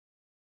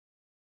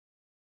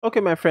Okay,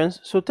 my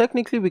friends, so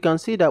technically we can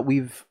see that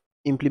we've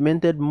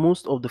implemented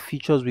most of the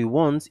features we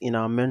want in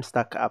our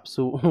mern-task app.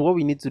 So what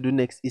we need to do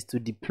next is to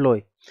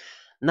deploy.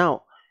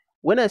 Now,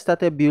 when I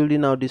started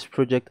building out this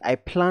project, I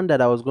planned that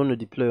I was going to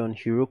deploy on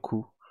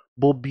Heroku.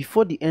 But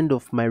before the end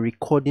of my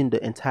recording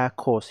the entire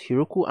course,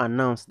 Heroku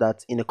announced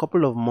that in a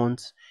couple of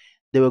months,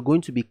 they were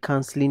going to be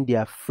canceling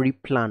their free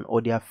plan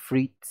or their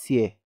free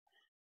tier.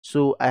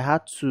 So I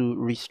had to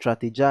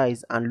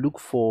re-strategize and look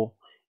for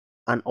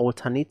an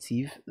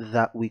alternative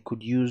that we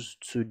could use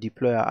to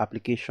deploy our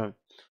application.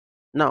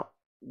 Now,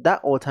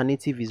 that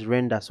alternative is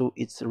Render. So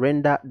it's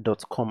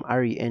render.com,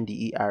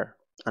 R-E-N-D-E-R.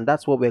 And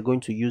that's what we're going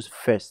to use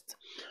first.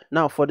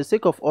 Now, for the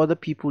sake of other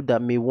people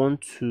that may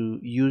want to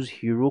use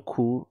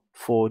Heroku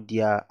for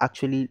their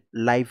actually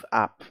live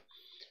app,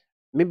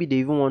 maybe they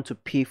even want to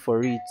pay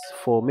for it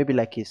for maybe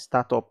like a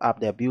startup app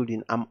they're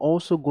building, I'm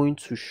also going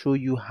to show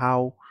you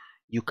how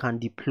you can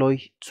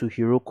deploy to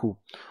Heroku.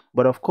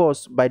 But of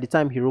course, by the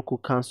time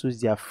Heroku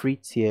cancels their free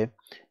tier,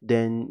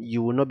 then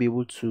you will not be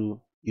able to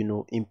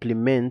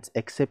implement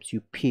except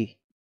you pay.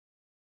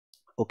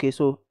 Okay,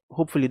 so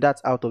hopefully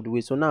that's out of the way.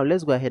 So now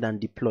let's go ahead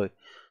and deploy.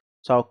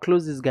 So I'll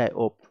close this guy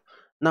up.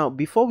 Now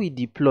before we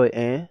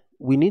deploy,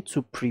 we need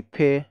to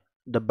prepare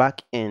the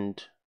back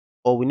end,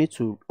 or we need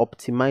to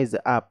optimize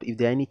the app if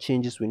there are any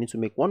changes we need to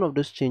make. One of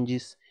those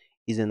changes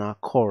is in our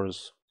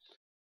cores.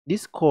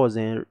 This cores,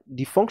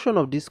 the function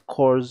of this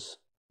cores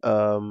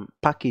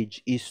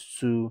package is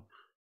to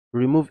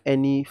remove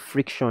any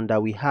friction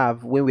that we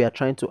have when we are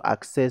trying to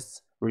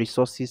access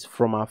resources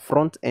from our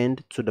front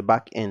end to the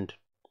back end.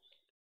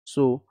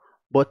 So,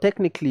 but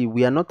technically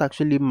we are not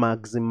actually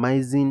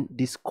maximizing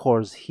this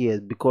cores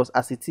here, because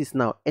as it is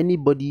now, any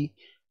URL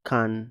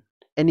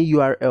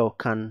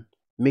can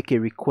make a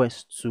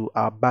request to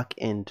our back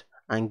end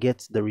and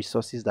get the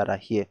resources that are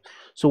here.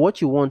 So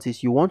what you want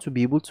is, you want to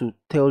be able to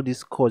tell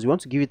this cores, you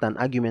want to give it an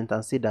argument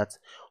and say that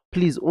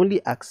please only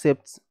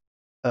accept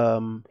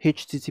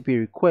HTTP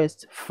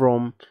request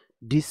from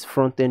this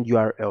front-end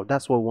URL.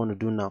 That's what we want to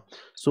do now.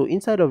 So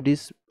inside of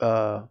this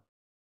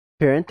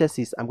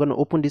parenthesis, I'm going to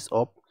open this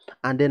up,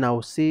 and then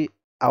I'll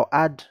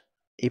add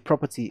a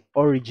property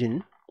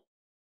origin.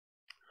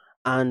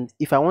 And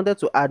if I wanted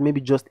to add maybe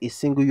just a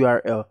single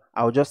URL,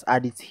 I'll just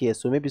add it here.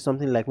 So maybe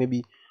something like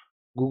maybe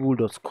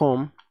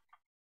google.com,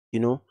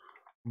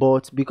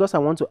 but because I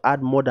want to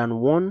add more than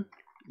one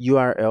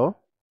URL,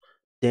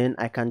 then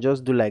I can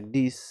just do like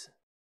this,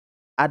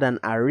 add an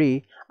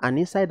array, and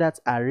inside that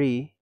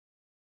array,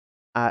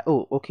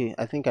 oh okay,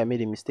 I think I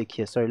made a mistake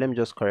here. Sorry, let me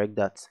just correct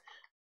that.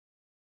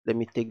 Let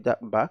me take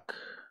that back.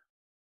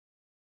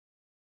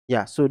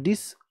 Yeah, so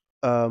this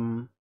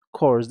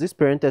cores, this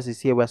parenthesis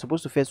here, we're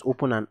supposed to first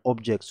open an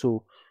object.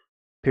 So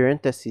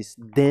parenthesis,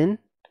 then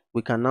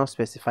we can now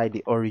specify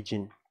the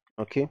origin.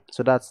 Okay,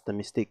 so that's the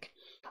mistake.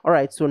 All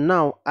right, so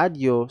now add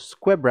your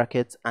square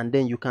brackets, and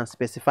then you can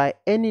specify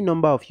any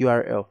number of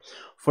URL.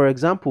 For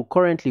example,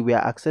 currently we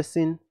are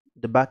accessing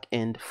the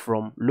backend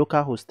from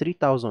localhost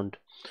 3000.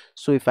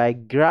 So if I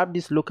grab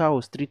this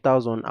localhost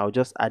 3000, I'll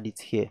just add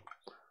it here.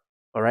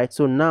 All right,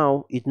 so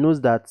now it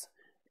knows that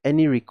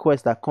any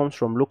request that comes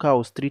from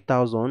localhost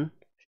 3000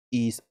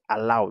 is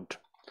allowed.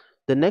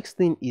 The next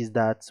thing is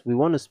that we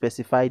want to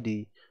specify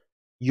the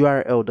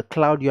URL, the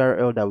cloud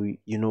URL that we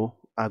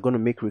are going to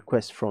make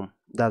requests from.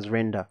 That's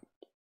render.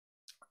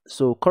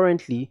 So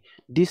currently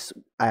this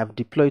I have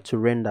deployed to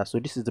render. So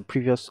this is the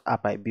previous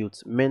app I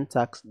built,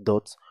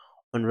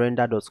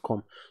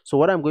 mern-task.onrender.com. So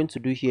what I'm going to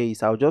do here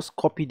is I'll just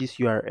copy this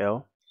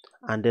URL,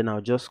 and then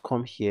I'll just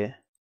come here.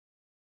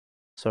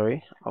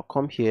 I'll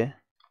come here,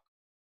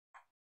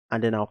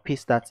 and then I'll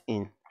paste that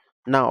in.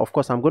 Now of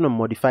course I'm going to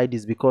modify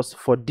this, because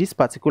for this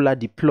particular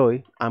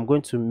deploy I'm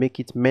going to make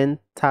it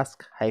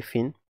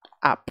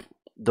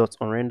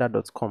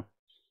mern-task-app.onrender.com.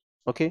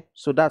 okay,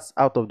 so that's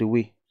out of the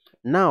way.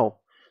 Now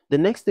the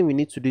next thing we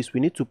need to do is we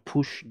need to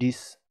push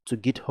this to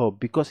GitHub,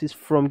 because it's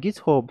from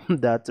GitHub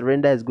that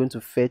render is going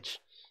to fetch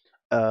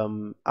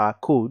our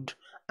code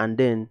and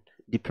then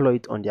deploy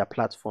it on their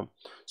platform.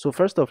 So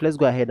first off, let's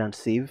go ahead and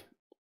save,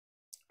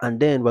 and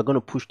then we're going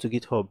to push to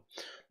GitHub.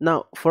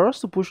 Now for us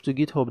to push to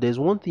GitHub, there's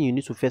one thing you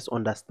need to first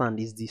understand,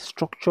 is the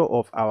structure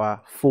of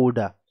our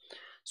folder.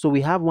 So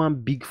we have one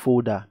big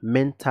folder,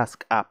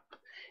 mern-task app.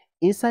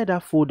 Inside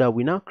that folder,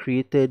 we now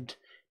created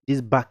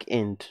this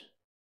backend,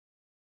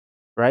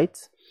 right?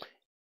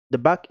 The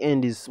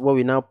backend is where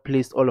we now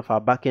placed all of our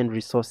backend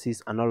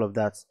resources and all of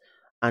that.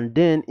 And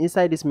then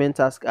inside this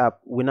mern-task app,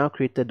 we now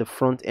created the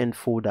front end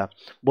folder.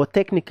 But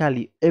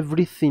technically,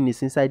 everything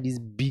is inside this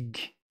big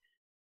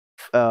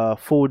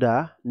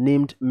folder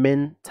named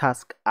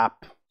mern-task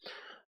app.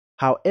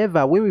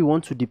 However, when we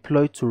want to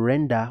deploy to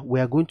render, we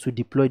are going to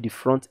deploy the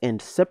front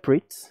end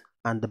separate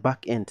and the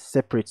back end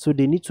separate. So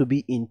they need to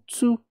be in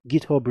two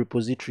GitHub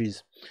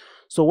repositories.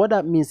 So what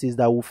that means is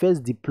that we'll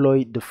first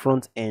deploy the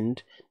front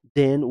end,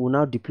 then we'll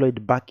now deploy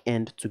the back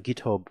end to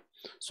GitHub.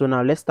 So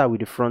now let's start with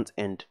the front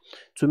end.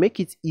 To make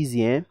it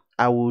easier,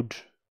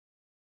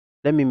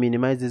 let me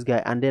minimize this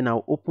guy, and then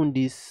I'll open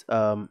this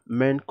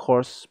mern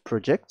course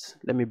project.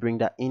 Let me bring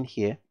that in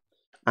here,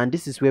 and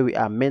this is where we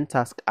are,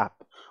 mern-task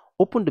app.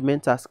 Open the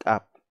mern-task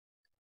app.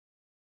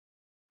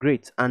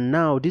 Great. And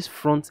now this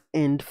front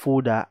end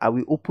folder, I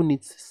will open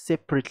it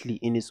separately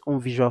in its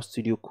own Visual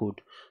Studio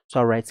Code. So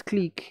I'll right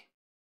click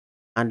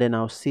and then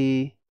I'll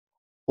say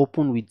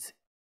open with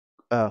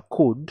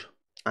code,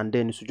 and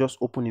then it should just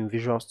open in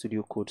Visual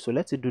Studio Code. So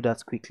let's do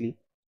that quickly.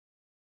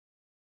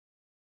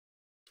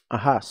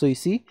 So you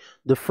see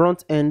the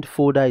front end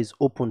folder is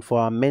open for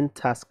our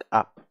mern-task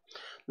app.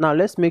 Now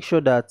let's make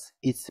sure that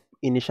it's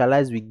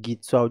initialized with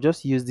Git. So I'll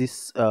just use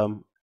this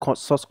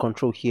source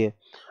control here,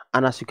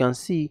 and as you can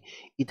see,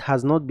 it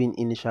has not been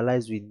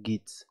initialized with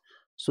Git.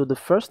 So the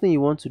first thing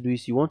you want to do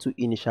is you want to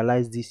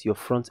initialize this your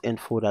front end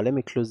folder. Let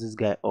me close this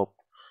guy up.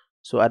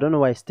 So I don't know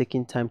why it's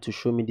taking time to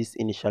show me this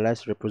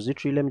initialized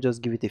repository. Let me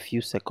just give it a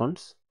few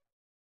seconds.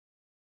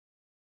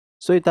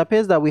 So it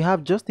appears that we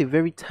have just a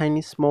very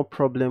tiny small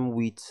problem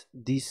with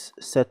this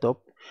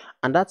setup,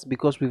 and that's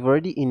because we've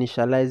already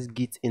initialized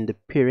Git in the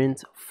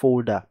parent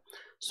folder.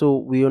 So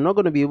we are not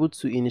going to be able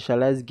to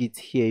initialize Git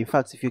here. In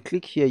fact, if you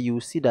click here, you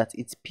will see that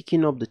it's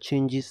picking up the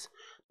changes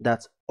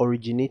that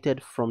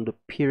originated from the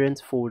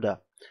parent folder.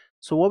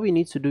 So what we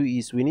need to do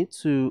is we need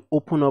to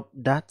open up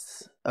that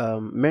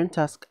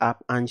mern-task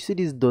app, and you see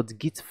this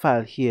 .git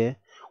file here.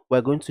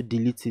 We're going to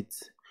delete it.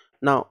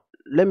 Now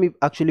let me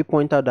actually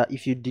point out that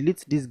if you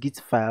delete this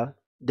Git file,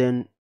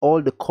 then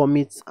all the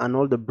commits and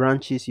all the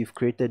branches you've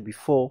created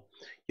before,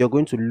 you're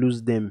going to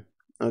lose them.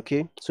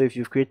 Okay, so if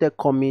you've created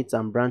commits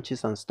and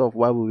branches and stuff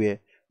while we were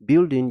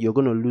building, you're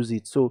going to lose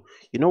it. So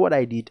you know what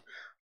I did?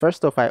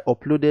 First off, I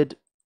uploaded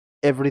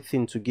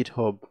everything to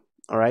GitHub.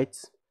 All right,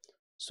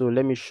 so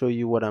let me show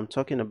you what I'm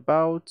talking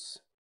about.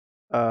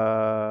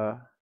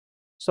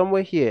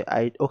 Somewhere here,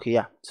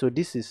 so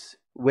this is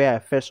where I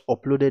first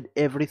uploaded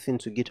everything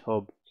to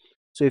GitHub.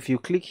 So if you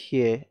click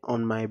here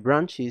on my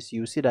branches,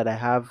 you see that I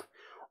have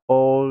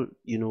all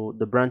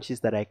the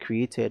branches that I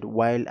created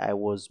while I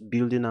was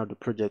building out the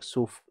project.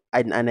 So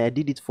and I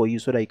did it for you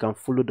so that you can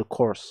follow the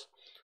course.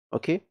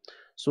 Okay,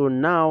 so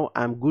now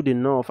I'm good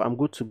enough. I'm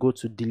good to go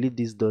to delete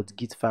this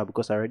 .git file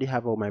because I already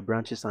have all my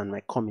branches and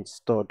my commits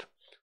stored.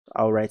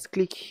 I'll right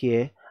click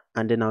here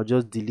and then I'll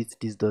just delete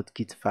this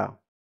 .git file.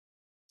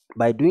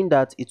 By doing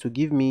that, it will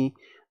give me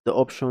the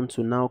option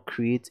to now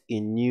create a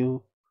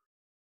new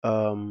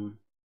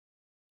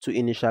to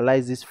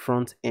initialize this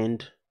front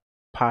end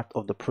part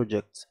of the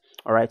project.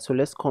 All right, so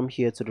let's come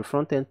here to the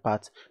front end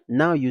part.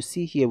 Now you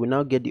see here we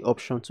now get the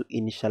option to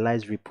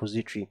initialize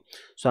repository.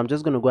 So I'm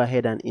just going to go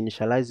ahead and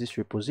initialize this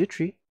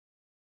repository,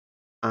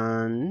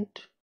 and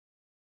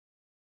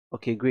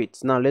okay, great.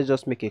 Now let's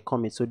just make a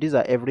commit. So these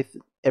are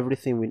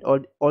everything we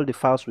all the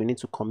files we need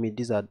to commit.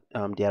 These are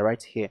they are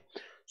right here.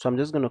 So I'm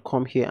just going to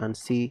come here and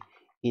say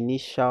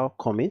initial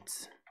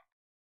commit.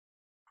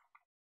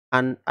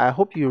 And I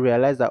hope you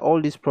realize that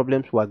all these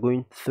problems we're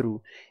going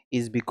through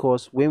is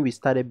because when we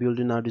started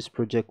building out this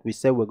project, we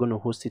said we're going to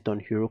host it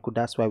on Heroku.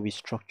 That's why we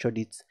structured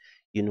it,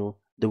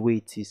 the way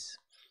it is.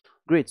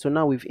 Great. So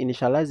now we've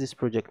initialized this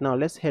project. Now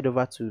let's head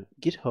over to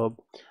GitHub,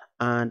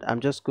 and I'm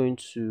just going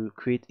to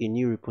create a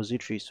new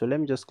repository. So let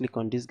me just click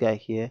on this guy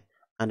here,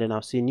 and then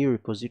I'll say new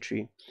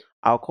repository.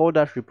 I'll call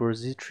that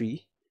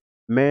repository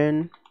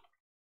mern-task.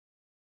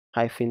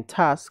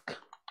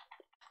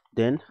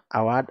 Then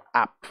I'll add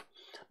app.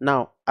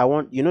 Now I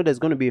want, there's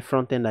going to be a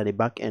front end and a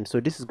back end.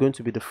 So this is going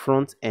to be the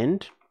front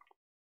end.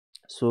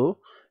 So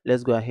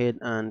let's go ahead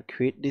and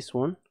create this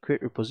one,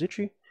 create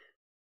repository.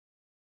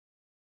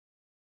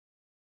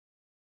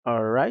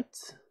 All right.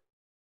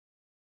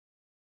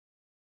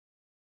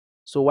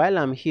 So while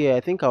I'm here,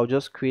 I think I'll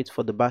just create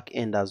for the back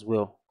end as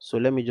well. So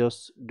let me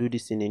just do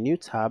this in a new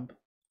tab,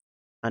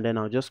 and then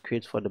I'll just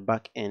create for the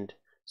back end.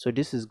 So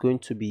this is going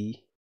to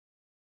be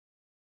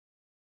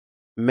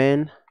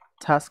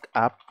mern-task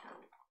app,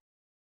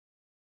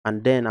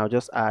 and then I'll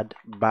just add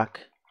back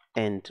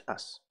end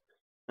as.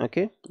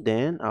 Okay,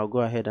 then I'll go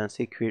ahead and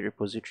say create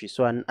repository.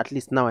 So at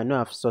least now I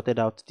know I've sorted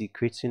out the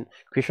creation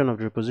of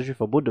the repository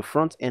for both the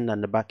front end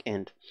and the back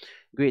end.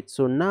 Great.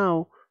 So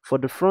now for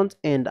the front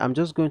end, I'm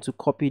just going to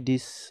copy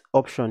this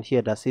option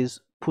here that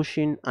says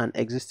pushing an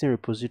existing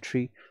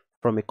repository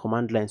from a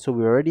command line. So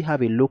we already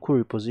have a local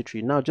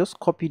repository. Now just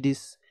copy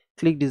this,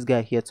 click this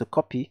guy here to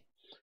copy.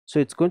 So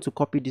it's going to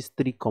copy these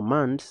 3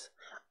 commands,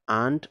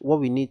 and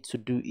what we need to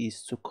do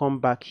is to come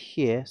back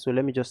here. So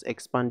let me just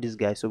expand this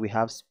guy so we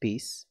have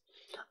space,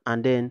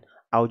 and then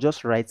I'll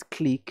just right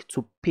click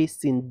to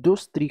paste in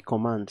those 3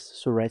 commands.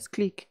 So right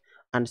click,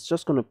 and it's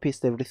just going to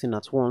paste everything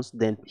at once,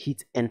 then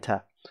hit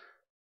enter.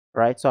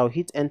 Right, so I'll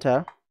hit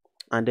enter,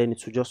 and then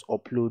it will just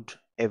upload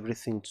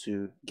everything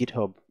to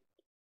GitHub.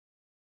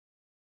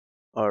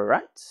 All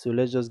right, so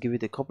let's just give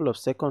it a couple of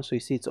seconds. So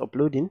you see it's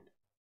uploading.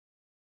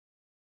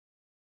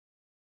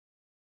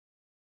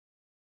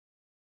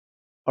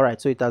 All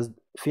right, so it has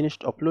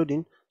finished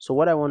uploading. So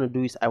what I want to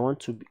do is I want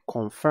to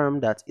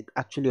confirm that it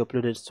actually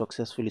uploaded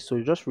successfully.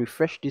 So just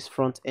refresh this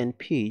front end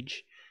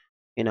page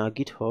in our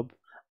GitHub,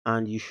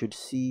 and you should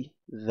see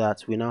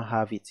that we now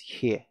have it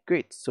here.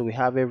 Great. So we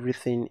have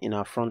everything in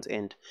our front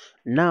end.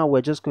 Now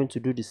we're just going to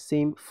do the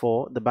same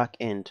for the back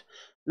end.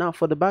 Now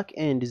for the back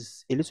end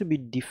is a little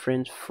bit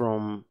different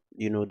from,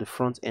 you know, the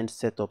front end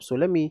setup. So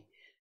let me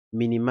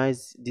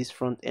minimize this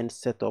front end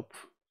setup,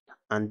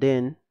 and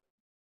then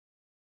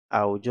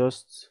I'll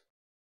just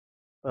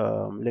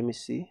let me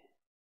see.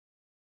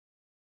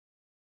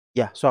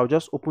 Yeah, so I'll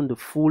just open the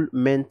full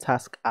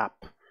mern-task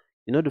app.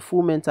 You know, the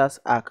full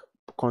mern-task app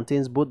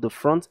contains both the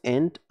front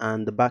end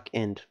and the back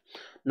end.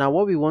 Now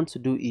what we want to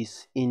do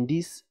is, in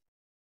this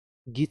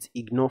git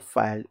ignore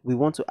file, we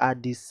want to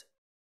add this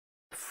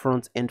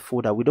front end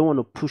folder. We don't want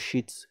to push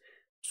it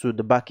to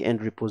the back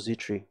end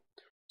repository.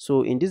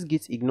 So in this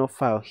git ignore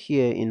file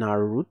here in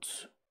our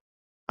root,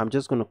 I'm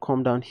just going to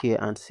come down here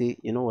and say,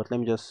 you know what, let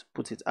me just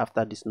put it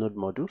after this node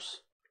modules.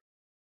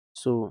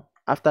 So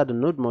after the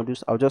node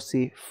modules, I'll just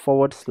say /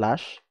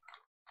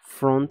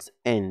 front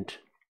end.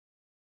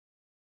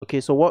 Okay,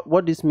 so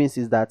what this means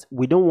is that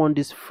we don't want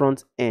this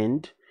front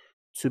end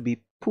to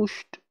be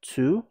pushed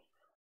to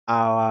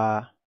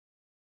our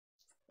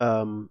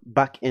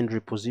back end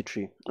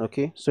repository.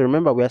 Okay, so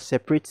remember, we are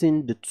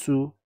separating the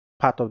two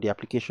part of the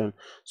application.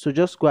 So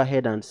just go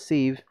ahead and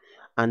save,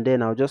 and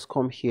then I'll just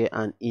come here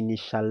and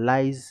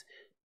initialize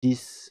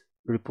this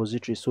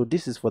repository. So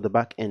this is for the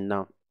back end.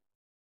 Now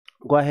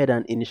go ahead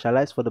and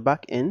initialize for the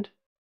back end.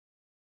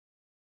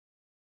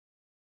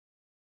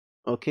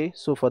 Okay,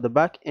 so for the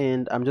back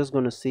end, I'm just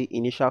going to say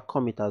initial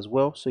commit as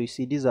well. So you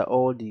see, these are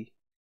all the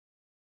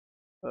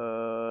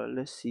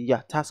let's see,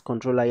 yeah, task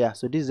controller. Yeah,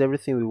 so this is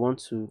everything we want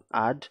to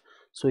add.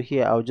 So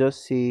here I'll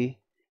just say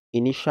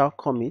initial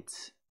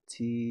commit,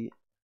 TIAL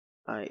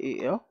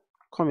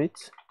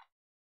commit,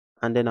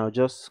 and then I'll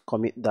just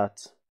commit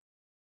that.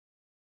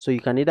 So you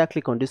can either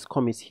click on this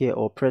commit here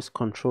or press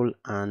Ctrl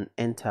and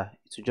enter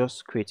to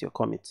just create your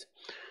commit.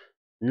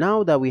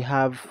 Now that we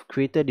have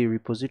created a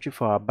repository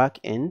for our back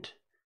end,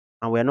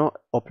 and we're not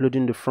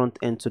uploading the front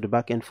end to the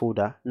backend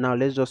folder, now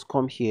let's just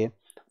come here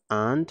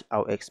and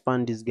I'll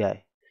expand this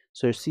guy.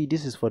 So you see,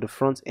 this is for the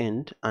front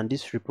end, and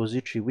this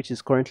repository, which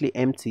is currently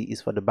empty,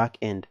 is for the back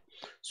end.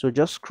 So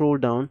just scroll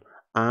down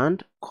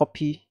and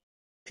copy,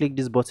 click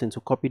this button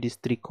to copy these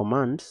 3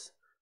 commands,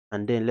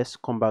 and then let's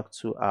come back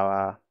to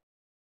our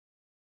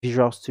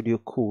Visual Studio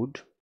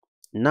Code.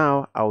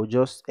 Now I'll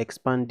just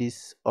expand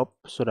this up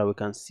so that we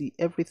can see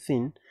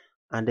everything,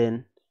 and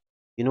then,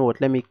 you know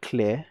what, let me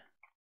clear.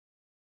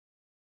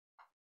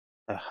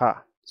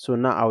 So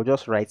now I'll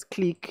just right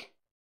click,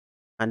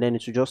 and then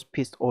it will just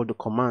paste all the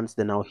commands.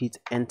 Then I'll hit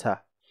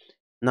enter.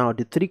 Now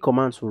the 3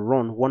 commands will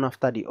run one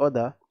after the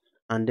other,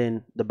 and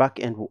then the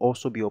backend will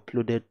also be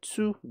uploaded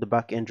to the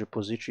backend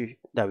repository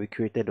that we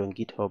created on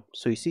GitHub.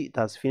 So you see, it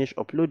has finished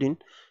uploading.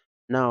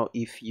 Now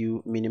if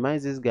you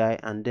minimize this guy,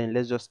 and then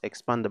let's just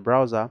expand the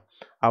browser,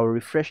 I will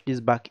refresh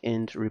this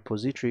backend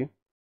repository.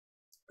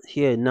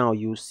 Here now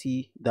you'll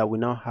see that we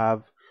now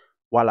have,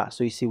 voila.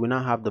 So you see, we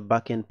now have the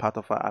backend part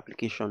of our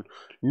application.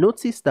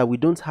 Notice that we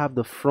don't have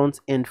the front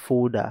end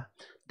folder.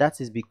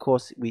 That is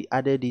because we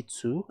added it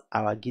to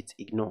our git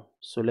ignore.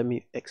 So let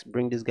me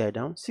bring this guy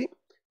down. See,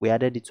 we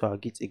added it to our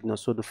git ignore,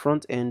 so the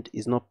front end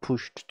is not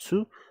pushed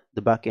to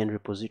the backend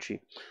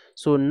repository.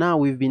 So now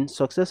we've been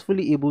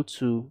successfully able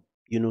to,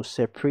 you know,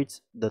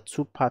 separate the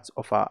 2 parts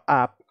of our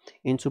app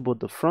into both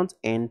the front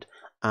end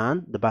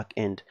and the back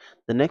end.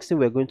 The next thing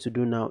we're going to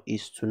do now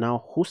is to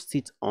now host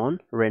it on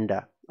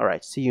Render. All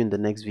right, see you in the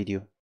next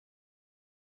video.